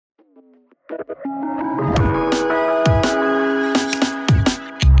My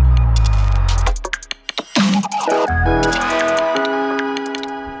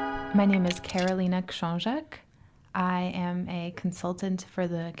name is Karolina. I am a consultant for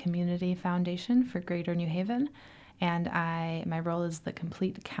the Community Foundation for Greater New Haven, and my role is the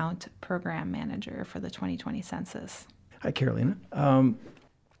Complete Count Program Manager for the 2020 Census. Hi, Karolina.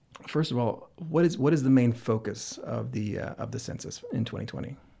 First of all, what is the main focus of the census in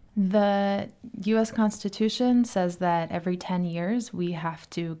 2020? The U.S. Constitution says that every 10 years we have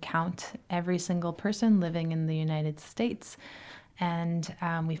to count every single person living in the United States, and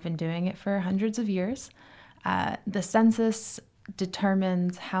we've been doing it for hundreds of years. The census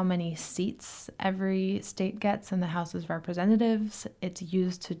determines how many seats every state gets in the House of Representatives. It's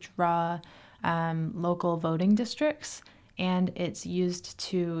used to draw local voting districts, and it's used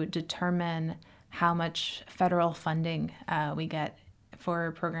to determine how much federal funding we get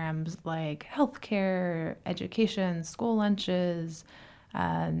for programs like healthcare, education, school lunches,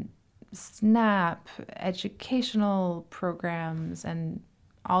 SNAP, educational programs, and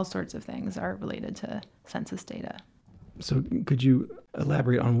all sorts of things are related to census data. So could you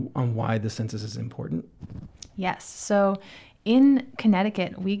elaborate on why the census is important? Yes. So in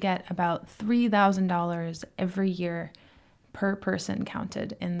Connecticut, we get about $3,000 every year per person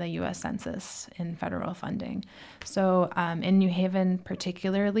counted in the U.S. Census in federal funding. So in New Haven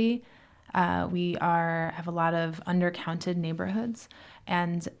particularly, we have a lot of undercounted neighborhoods,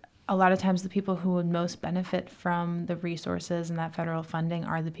 and a lot of times the people who would most benefit from the resources and that federal funding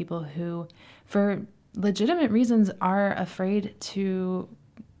are the people who, for legitimate reasons, are afraid to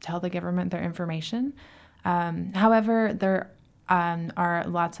tell the government their information. However, there are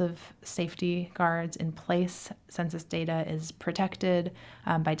lots of safety guards in place. Census data is protected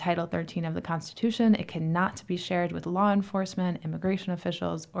by Title 13 of the Constitution. It cannot be shared with law enforcement, immigration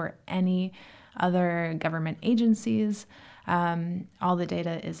officials, or any other government agencies. All the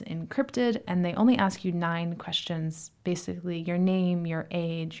data is encrypted, and they only ask you 9 questions, basically your name, your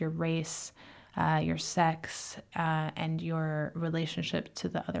age, your race, your sex, and your relationship to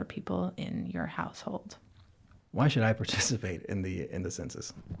the other people in your household. Why should I participate in the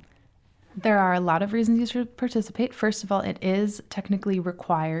census? There are a lot of reasons you should participate. First of all, it is technically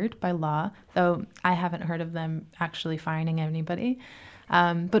required by law, though I haven't heard of them actually fining anybody.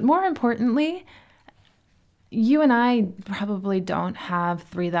 But more importantly, you and I probably don't have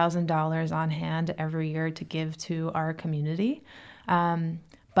 $3,000 on hand every year to give to our community.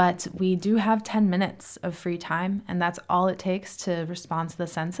 But we do have 10 minutes of free time, and that's all it takes to respond to the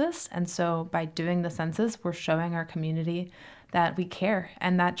census. And so by doing the census, we're showing our community that we care,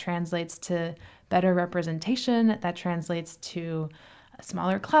 and that translates to better representation. That translates to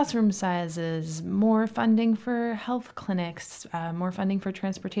smaller classroom sizes, more funding for health clinics, more funding for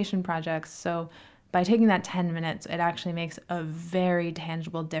transportation projects. So by taking that 10 minutes, it actually makes a very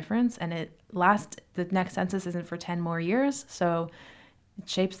tangible difference, and the next census isn't for 10 more years. So it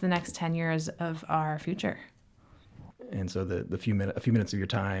shapes the next 10 years of our future. And so a few minutes of your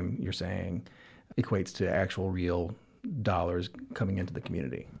time, you're saying, equates to actual real dollars coming into the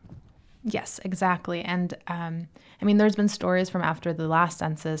community. Yes, exactly. And there's been stories from after the last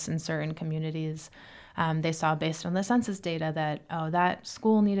census in certain communities. They saw, based on the census data, that, that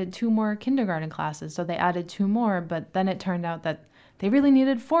school needed 2 more kindergarten classes, so they added 2 more, but then it turned out that they really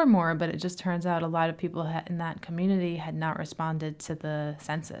needed 4 more, but it just turns out a lot of people in that community had not responded to the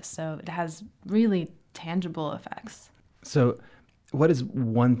census. So it has really tangible effects. So what is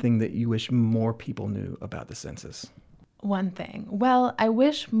one thing that you wish more people knew about the census? One thing. Well, I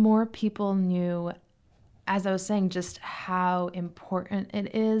wish more people knew, as I was saying, just how important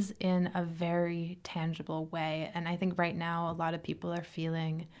it is in a very tangible way. And I think right now a lot of people are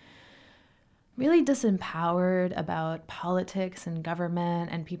feeling really disempowered about politics and government,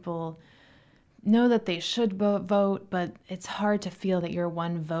 and people know that they should vote, but it's hard to feel that your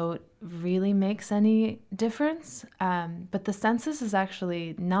one vote really makes any difference. But the census is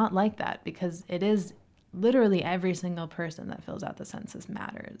actually not like that, because it is literally every single person that fills out the census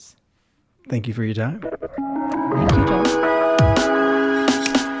matters. Thank you for your time. Thank you, Joel.